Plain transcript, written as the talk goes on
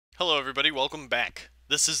Hello everybody, welcome back.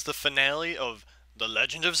 This is the finale of The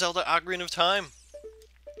Legend of Zelda Ocarina of Time.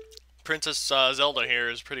 Princess Zelda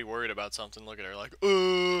here is pretty worried about something. Look at her like,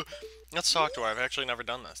 let's talk to her. I've actually never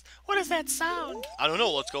done this. What is that sound? I don't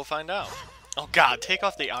know, let's go find out. Oh god, take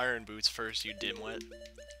off the iron boots first, you dimwit.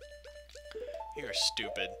 You're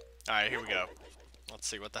stupid. Alright, here we go. Let's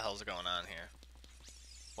see what the hell's going on here.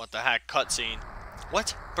 What the heck, cutscene.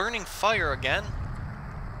 What? Burning fire again?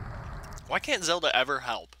 Why can't Zelda ever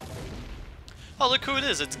help? Oh, look who it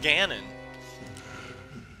is. It's Ganon.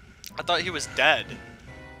 I thought he was dead.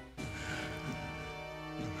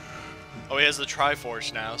 Oh, he has the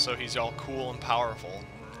Triforce now, so he's all cool and powerful.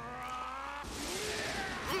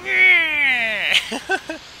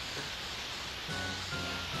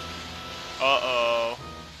 Uh-oh.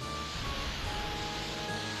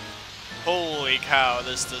 Holy cow,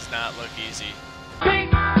 this does not look easy.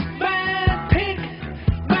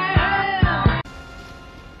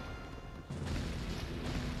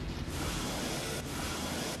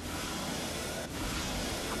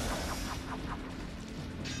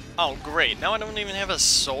 Oh, great. Now I don't even have a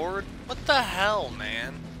sword? What the hell,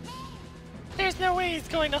 man? There's no way he's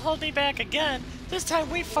going to hold me back again. This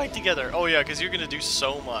time we fight together. Oh, yeah, because you're going to do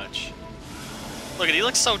so much. Look at, he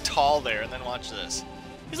looks so tall there, and then watch this.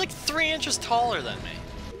 He's like 3 inches taller than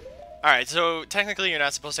me. Alright, so technically you're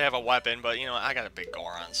not supposed to have a weapon, but, you know, I got a big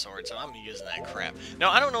Goron sword, so I'm using that crap.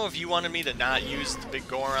 Now, I don't know if you wanted me to not use the big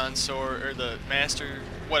Goron sword, or the Master...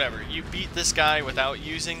 whatever. You beat this guy without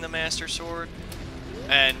using the Master Sword,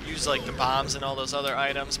 and use like the bombs and all those other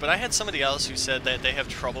items, but I had somebody else who said that they have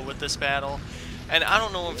trouble with this battle, and I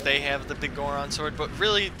don't know if they have the big Goron sword, but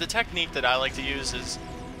really the technique that I like to use is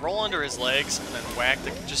roll under his legs and then whack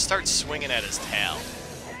just start swinging at his tail.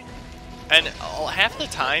 And half the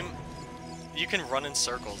time you can run in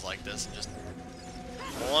circles like this and just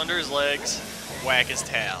roll under his legs, whack his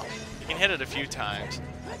tail. You can hit it a few times,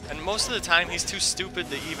 and most of the time he's too stupid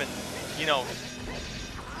to even, you know,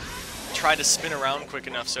 try to spin around quick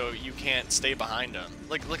enough so you can't stay behind him.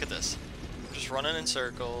 Like, look at this. Just running in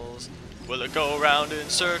circles. Will it go around in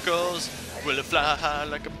circles? Will it fly high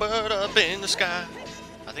like a bird up in the sky?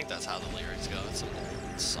 I think that's how the lyrics go. It's an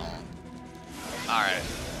old song. Alright,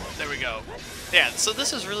 there we go. Yeah, so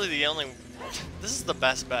this is really the only... This is the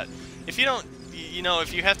best bet. If you don't... You know,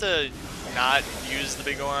 if you have to not use the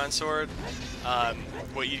big Goron sword,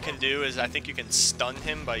 what you can do is I think you can stun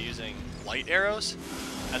him by using light arrows.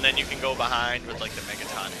 And then you can go behind with like the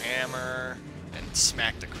Megaton Hammer and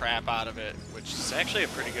smack the crap out of it, which is actually a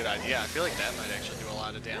pretty good idea. I feel like that might actually do a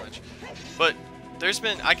lot of damage. But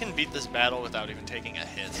I can beat this battle without even taking a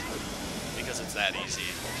hit, because it's that easy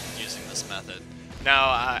using this method. Now,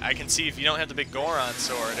 I can see if you don't have the big Goron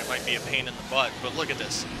sword, it might be a pain in the butt, but look at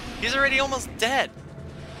this. He's already almost dead.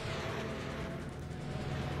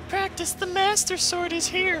 Practice, the Master Sword is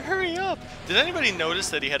here, hurry up! Did anybody notice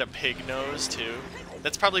that he had a pig nose too?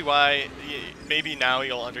 That's probably why, maybe now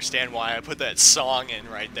you'll understand why I put that song in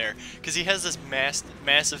right there. Because he has this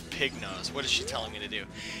massive pig nose. What is she telling me to do?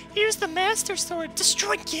 Use the Master Sword!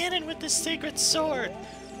 Destroy Ganon with the Sacred Sword!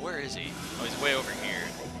 Where is he? Oh, he's way over here.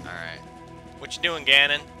 Alright. What you doing,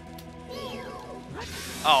 Ganon?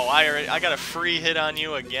 Oh, I got a free hit on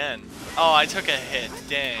you again. Oh, I took a hit.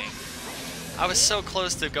 Dang. I was so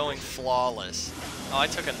close to going flawless. Oh, I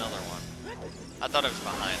took another one. I thought I was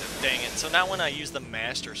behind him. Dang it. So now when I use the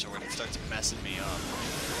Master Sword, it starts messing me up.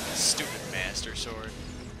 Stupid Master Sword.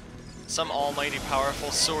 Some almighty powerful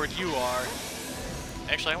sword you are.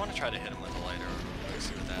 Actually, I want to try to hit him with a light arrow. Let's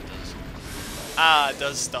see what that does. Ah, it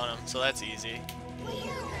does stun him, so that's easy.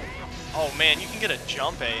 Oh man, you can get a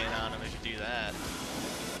jump A in on him if you do that.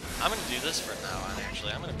 I'm going to do this from now on,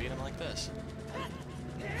 actually. I'm going to beat him like this.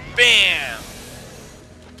 Bam!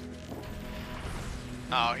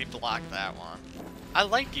 Oh, he blocked that one. I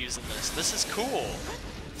like using this. This is cool.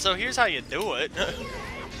 So here's how you do it.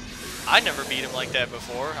 I never beat him like that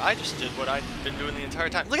before. I just did what I've been doing the entire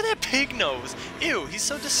time. Look at that pig nose. Ew, he's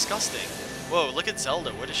so disgusting. Whoa, look at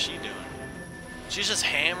Zelda. What is she doing? She's just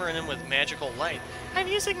hammering him with magical light. I'm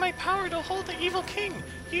using my power to hold the evil king.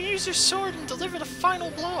 You use your sword and deliver the final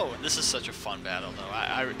blow. This is such a fun battle,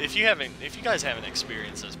 though. If you guys haven't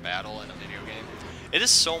experienced this battle in a video game, it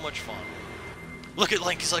is so much fun. Look at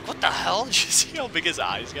Link, he's like, what the hell? Did you see how big his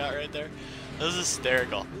eyes got right there? This is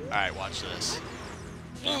hysterical. Alright, watch this.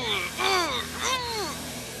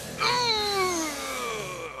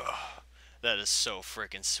 That is so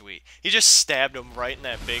freaking sweet. He just stabbed him right in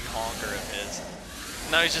that big honker of his.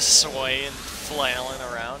 Now he's just swaying, flailing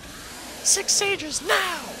around. 6 sages,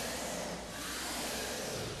 now!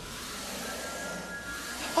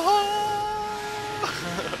 Oh!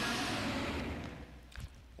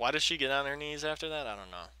 Why does she get on her knees after that? I don't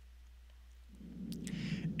know.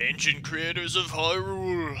 Ancient creators of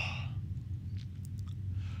Hyrule,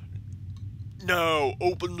 now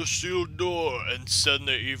open the sealed door and send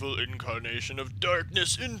the evil incarnation of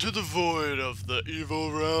darkness into the void of the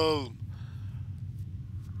evil realm.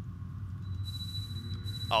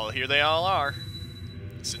 Oh, here they all are,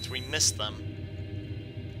 since we missed them.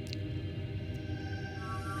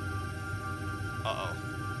 Uh-oh.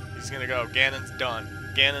 He's gonna go. Ganon's done.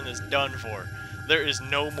 Ganon is done for. There is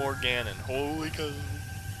no more Ganon. Holy cow.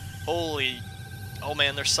 Holy... Oh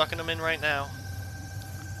man, they're sucking him in right now.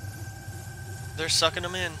 They're sucking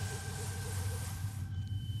him in.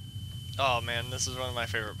 Oh man, this is one of my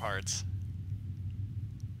favorite parts.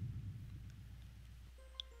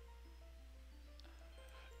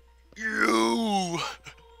 You!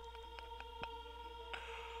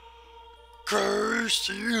 Curse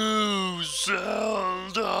you,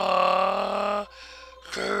 Zelda!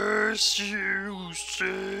 Curse you,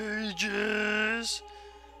 sages!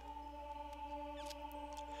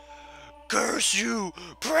 Curse you,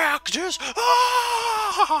 practice!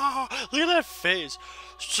 Ah! Look at that face.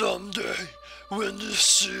 Someday, when the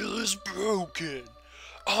seal is broken,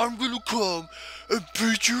 I'm gonna come and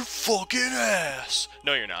beat your fucking ass.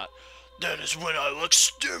 No, you're not. That is when I'll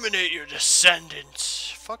exterminate your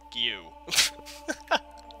descendants. Fuck you.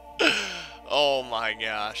 Oh my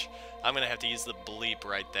gosh. I'm gonna have to use the bleep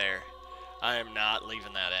right there. I am not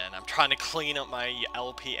leaving that in. I'm trying to clean up my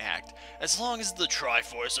LP act. As long as the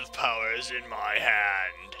Triforce of Power is in my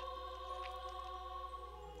hand.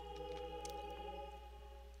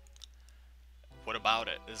 What about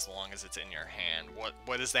it, as long as it's in your hand?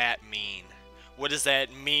 What does that mean? What does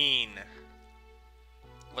that mean?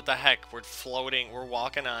 What the heck? We're floating, we're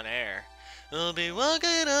walking on air. We'll be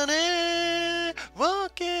walking on air,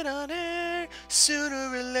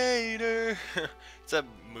 sooner or later. It's a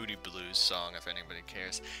Moody Blues song, if anybody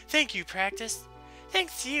cares. Thank you, Practice.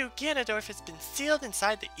 Thanks to you, Ganondorf has been sealed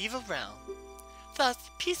inside the evil realm. Thus,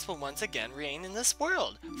 peace will once again reign in this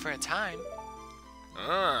world, for a time.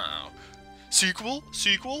 Oh. Sequel?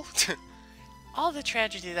 Sequel? All the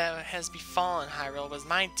tragedy that has befallen Hyrule was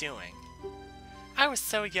my doing. I was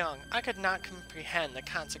so young, I could not comprehend the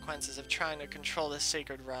consequences of trying to control this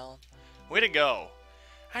sacred realm. Way to go.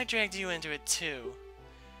 I dragged you into it too.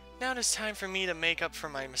 Now it is time for me to make up for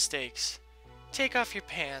my mistakes. Take off your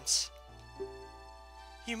pants.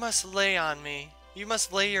 You must lay on me. You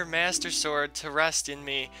must lay your Master Sword to rest in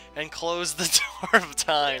me and close the door of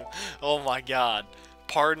time. Oh my god.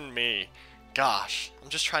 Pardon me. Gosh, I'm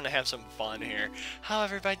just trying to have some fun here.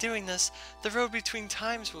 However, by doing this, the road between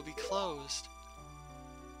times will be closed.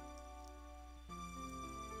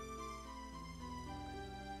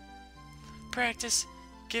 Practice,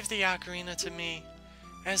 give the Ocarina to me.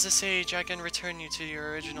 As a sage, I can return you to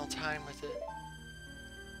your original time with it.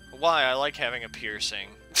 Why? I like having a piercing.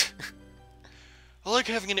 I like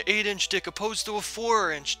having an 8-inch dick opposed to a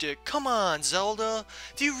 4-inch dick. Come on, Zelda.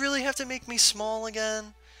 Do you really have to make me small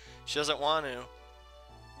again? She doesn't want to.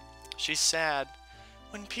 She's sad.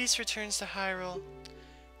 When peace returns to Hyrule,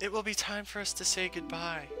 it will be time for us to say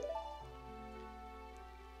goodbye.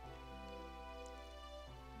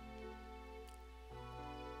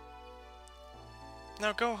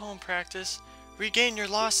 Now go home, Practice. Regain your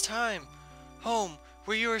lost time. Home,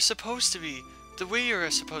 where you are supposed to be. The way you are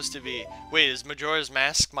supposed to be. Wait, is Majora's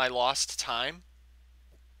Mask my lost time?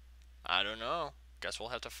 I don't know. Guess we'll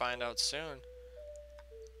have to find out soon.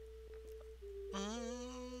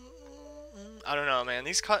 I don't know, man.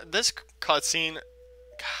 This cutscene...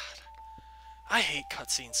 God. I hate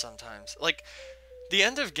cutscenes sometimes. Like, the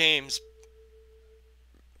end of games...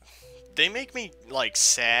 They make me, like,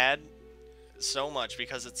 sad so much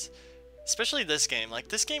because it's... Especially this game. Like,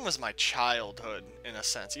 this game was my childhood, in a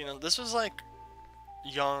sense. You know, this was, like,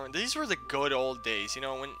 young... These were the good old days, you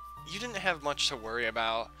know, when you didn't have much to worry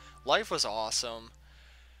about. Life was awesome.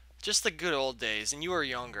 Just the good old days, and you were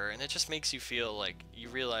younger, and it just makes you feel like you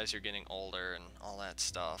realize you're getting older and all that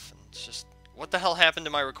stuff. And it's just... What the hell happened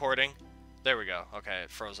to my recording? There we go. Okay,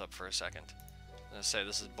 it froze up for a second. I'm gonna say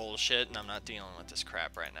this is bullshit, and I'm not dealing with this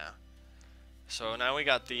crap right now. So now we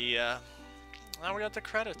got the... Now we got the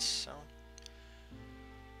credits, so...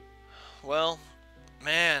 Well,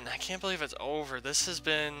 man, I can't believe it's over. This has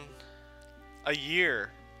been a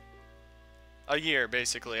year. A year,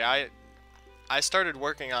 basically. I started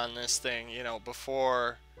working on this thing, you know,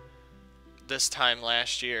 before this time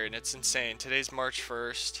last year, and it's insane. Today's March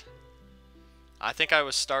 1st. I think I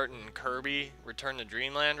was starting Kirby Return to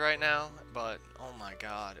Dreamland right now, but oh my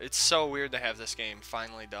god. It's so weird to have this game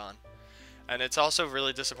finally done. And it's also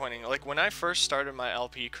really disappointing. Like, when I first started my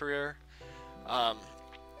LP career,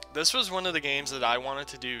 This was one of the games that I wanted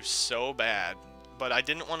to do so bad, but I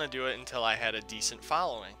didn't want to do it until I had a decent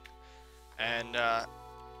following. And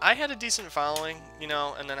I had a decent following, you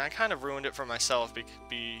know, and then I kind of ruined it for myself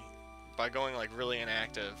by going like really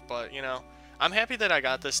inactive. But, you know, I'm happy that I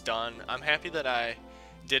got this done. I'm happy that I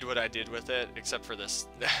did what I did with it, except for this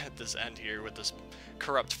this end here with this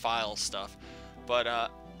corrupt file stuff. But I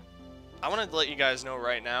wanted to let you guys know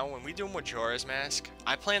right now, when we do Majora's Mask,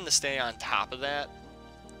 I plan to stay on top of that.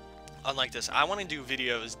 Unlike this, I want to do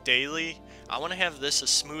videos daily. I want to have this a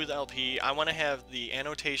smooth LP. I want to have the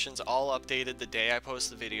annotations all updated the day I post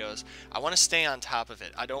the videos. I want to stay on top of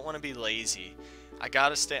it. I don't want to be lazy. I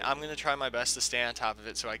gotta stay. I'm gonna try my best to stay on top of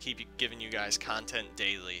it, so I keep giving you guys content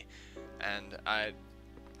daily. And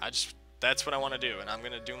that's what I want to do, and I'm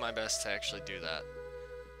gonna do my best to actually do that.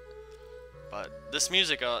 But this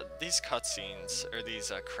music, these cutscenes or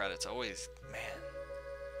these credits, always, man.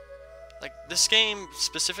 Like, this game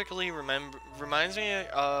specifically reminds me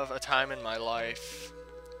of a time in my life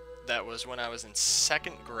that was when I was in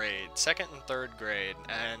second and third grade,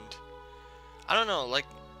 and I don't know, like,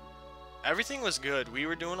 everything was good. We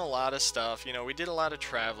were doing a lot of stuff, you know, we did a lot of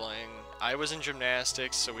traveling. I was in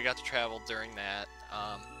gymnastics, so we got to travel during that.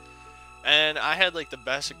 And I had like the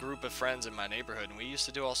best group of friends in my neighborhood, and we used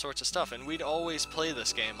to do all sorts of stuff, and we'd always play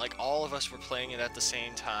this game. Like, all of us were playing it at the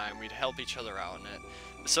same time. We'd help each other out in it.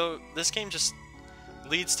 So this game just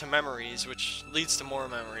leads to memories, which leads to more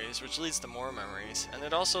memories, which leads to more memories. And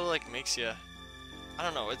it also like makes you, I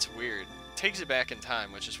don't know, it's weird. It takes you back in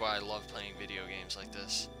time, which is why I love playing video games like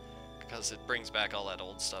this, because it brings back all that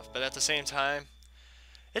old stuff. But at the same time,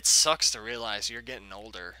 it sucks to realize you're getting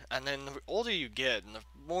older, and then the older you get and the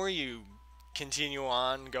more you continue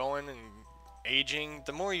on going and aging,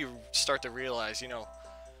 the more you start to realize, you know,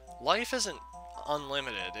 life isn't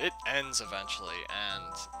unlimited. It ends eventually,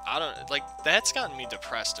 and I don't, like, that's gotten me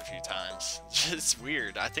depressed a few times. It's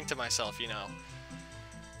weird. I think to myself, you know,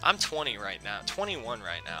 I'm 20 right now, 21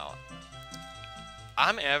 right now.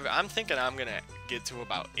 I'm thinking I'm gonna get to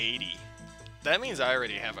about 80. That means I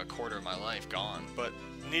already have a quarter of my life gone, but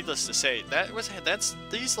needless to say,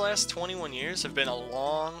 these last 21 years have been a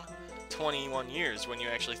long 21 years when you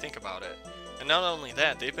actually think about it. And not only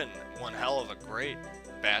that, they've been one hell of a great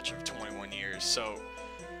batch of 21 years. So,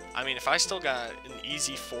 I mean, if I still got an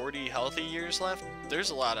easy 40 healthy years left,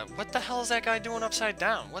 there's a lot of... What the hell is that guy doing upside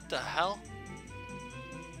down? What the hell?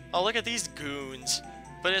 Oh, look at these goons.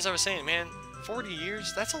 But as I was saying, man, 40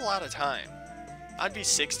 years, that's a lot of time. I'd be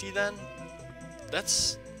 60 then.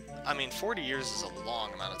 That's... I mean, 40 years is a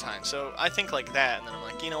long amount of time. So I think like that, and then I'm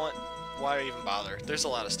like, you know what? Why even bother? There's a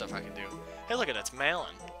lot of stuff I can do. Hey, look at it, it's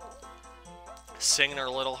Malin. Singing her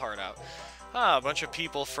little heart out. Ah, a bunch of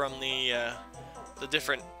people from the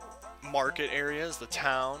different market areas, the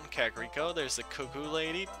town, Kakariko. There's the Cuckoo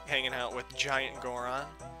Lady hanging out with Giant Goron.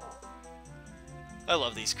 I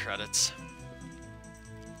love these credits.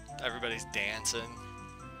 Everybody's dancing,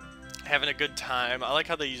 having a good time. I like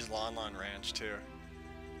how they use Lon Lon Ranch too.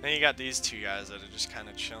 Then you got these two guys that are just kind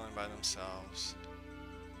of chilling by themselves.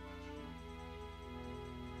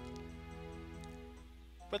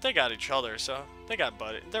 But they got each other, so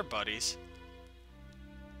they're buddies.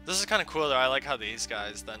 This is kind of cool though. I like how these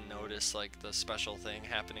guys then notice like the special thing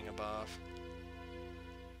happening above.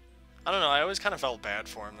 I don't know, I always kind of felt bad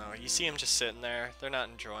for them though. You see them just sitting there. They're not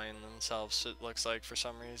enjoying themselves, it looks like, for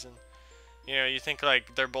some reason. You know, you think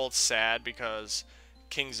like they're both sad because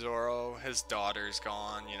King Zoro, his daughter's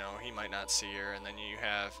gone, you know, he might not see her. And then you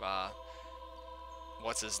have,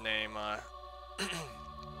 what's his name?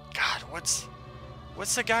 God,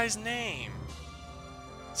 what's the guy's name?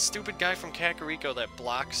 Stupid guy from Kakariko that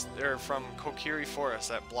blocks, or from Kokiri Forest,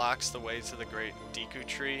 that blocks the way to the Great Deku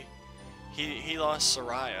Tree. He lost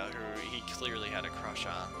Soraya, who he clearly had a crush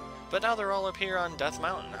on. But now they're all up here on Death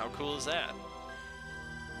Mountain. How cool is that?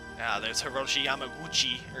 Ah, there's Hiroshi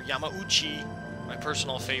Yamauchi, or Yamauchi, my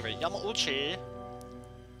personal favorite. Yamauchi!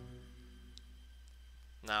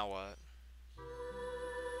 Now what?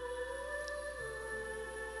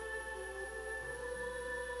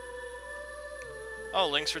 Oh,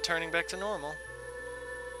 Link's returning back to normal.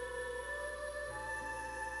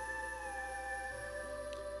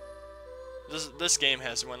 This game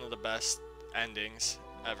has one of the best endings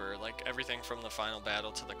ever. Like, everything from the final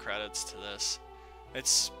battle to the credits to this.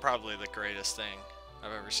 It's probably the greatest thing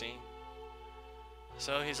I've ever seen.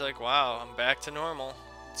 So he's like, wow, I'm back to normal.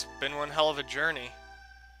 It's been one hell of a journey.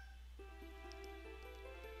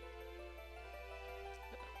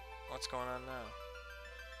 What's going on now?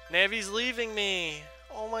 Navi's leaving me!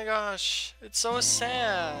 Oh my gosh, it's so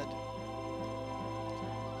sad.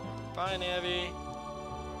 Bye, Navi.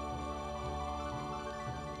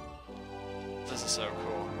 so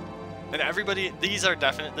cool. And everybody, these are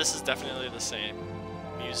definite. This is definitely the same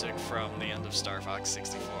music from the end of Star Fox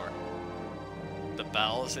 64. The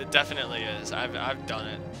bells, it definitely is. I've done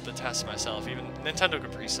it, the test myself. Even Nintendo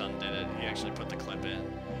Capri Sun did it. He actually put the clip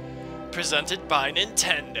in. Presented by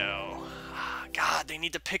Nintendo. God, they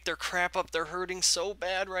need to pick their crap up. They're hurting so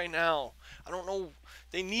bad right now. I don't know.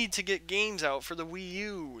 They need to get games out for the Wii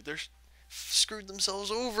U. They're screwed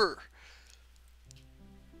themselves over.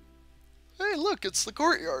 Hey, look, it's the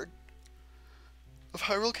courtyard of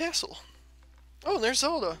Hyrule Castle. Oh, and there's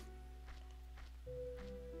Zelda.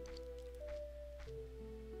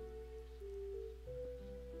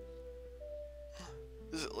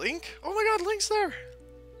 Is it Link? Oh my god, Link's there!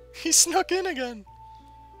 He snuck in again.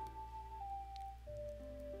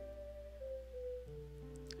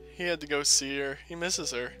 He had to go see her. He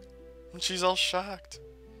misses her. And she's all shocked.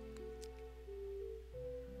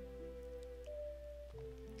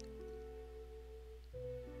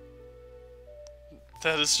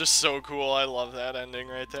 That is just so cool. I love that ending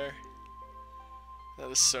right there. That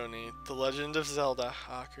is so neat. The Legend of Zelda,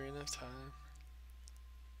 Ocarina of Time.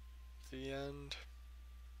 The end.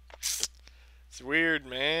 It's weird,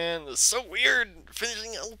 man. It's so weird.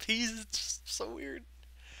 Finishing LPs, it's just so weird.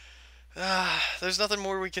 There's nothing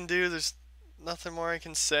more we can do. There's nothing more I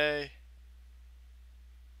can say.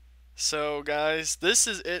 So, guys, this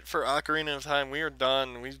is it for Ocarina of Time. We are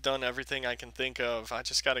done. We've done everything I can think of. I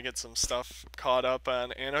just got to get some stuff caught up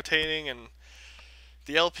on annotating, and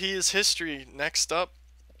the LP is history. Next up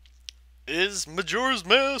is Majora's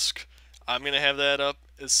Mask. I'm going to have that up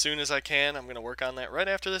as soon as I can. I'm going to work on that right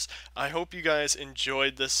after this. I hope you guys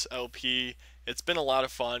enjoyed this LP. It's been a lot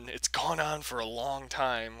of fun. It's gone on for a long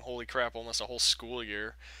time. Holy crap, almost a whole school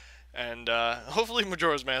year. And hopefully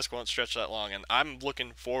Majora's Mask won't stretch that long, and I'm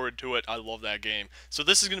looking forward to it. I love that game. So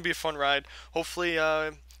this is going to be a fun ride. Hopefully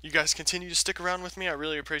you guys continue to stick around with me. I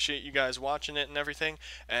really appreciate you guys watching it and everything,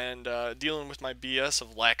 and dealing with my BS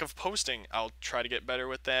of lack of posting. I'll try to get better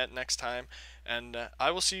with that next time, and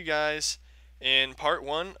I will see you guys in part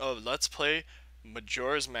 1 of Let's Play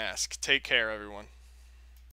Majora's Mask. Take care, everyone.